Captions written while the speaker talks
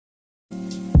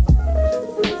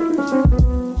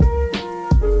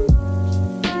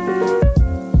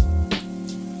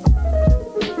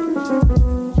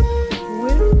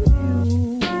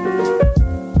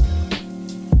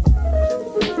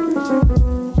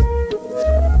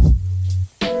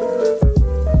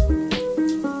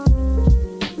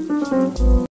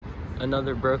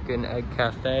another Broken Egg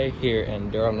Cafe here in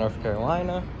Durham, North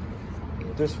Carolina.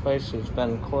 This place has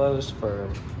been closed for,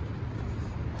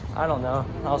 I don't know,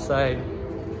 I'll say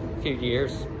a few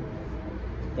years,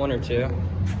 1 or 2.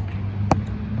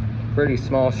 Pretty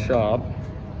small shop.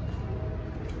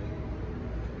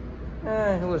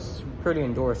 It was pretty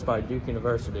endorsed by Duke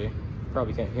University.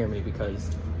 Probably can't hear me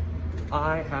because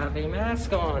I have a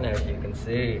mask on, as you can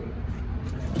see.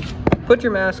 Put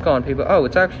your mask on, people. Oh,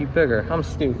 it's actually bigger. I'm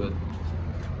stupid.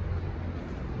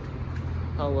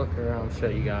 I'll look around and show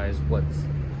you guys what's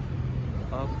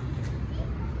up.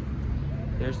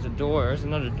 There's the door. There's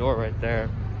another door right there.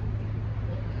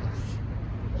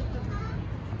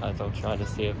 I'll try to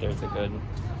see if there's a good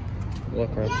look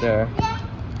right there.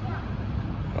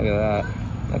 Look at that.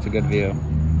 That's a good view.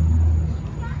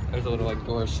 There's a little like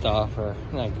door stopper.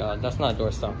 Oh my god, that's not a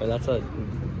door stopper. That's a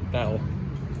bell.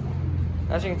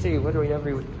 As you can see, literally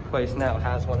every place now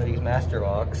has one of these master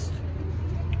locks.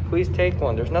 Please take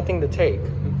one. There's nothing to take.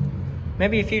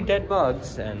 Maybe a few dead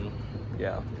bugs, and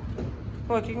yeah.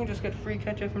 Look, you can just get free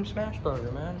ketchup from Smash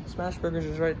Burger, man. Smash Burgers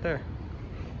is right there.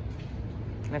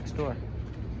 Next door.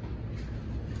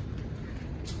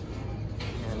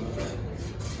 And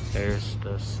there's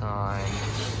the sign.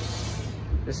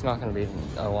 This is not going to be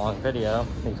a long video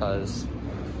because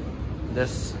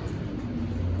this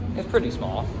is pretty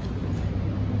small.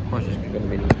 Of course, there's going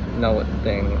to be no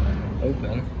thing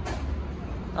open.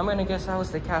 I'm going to guess that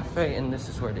was the cafe and this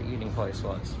is where the eating place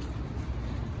was.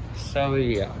 So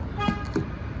yeah.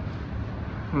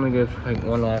 I'm going to give like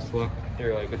one last look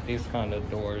through like with these kind of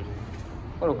doors.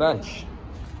 Little bench.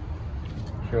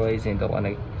 If you're lazy and don't want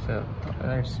to, so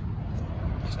there's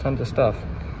just tons of stuff.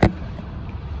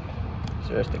 So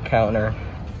there's the counter,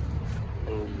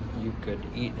 and you could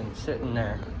eat and sit in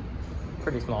there.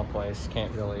 Pretty small place,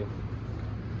 can't really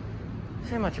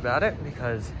say much about it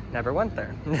because never went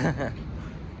there.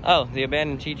 Oh, the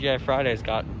abandoned TGI Fridays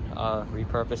got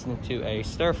repurposed into a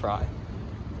stir fry.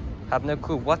 Have no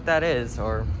clue what that is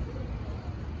or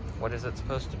what is it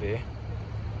supposed to be.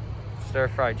 Stir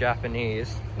fry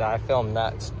Japanese. That I filmed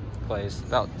that place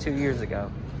about 2 years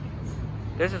ago.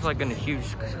 This is like in a huge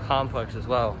complex as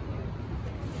well.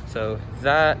 So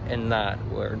that and that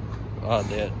were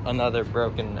another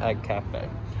Broken Egg Cafe.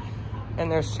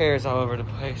 And there's chairs all over the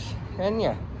place. And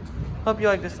yeah, hope you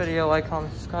like this video. Like,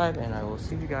 comment, subscribe, and I will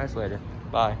see you guys later.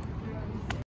 Bye.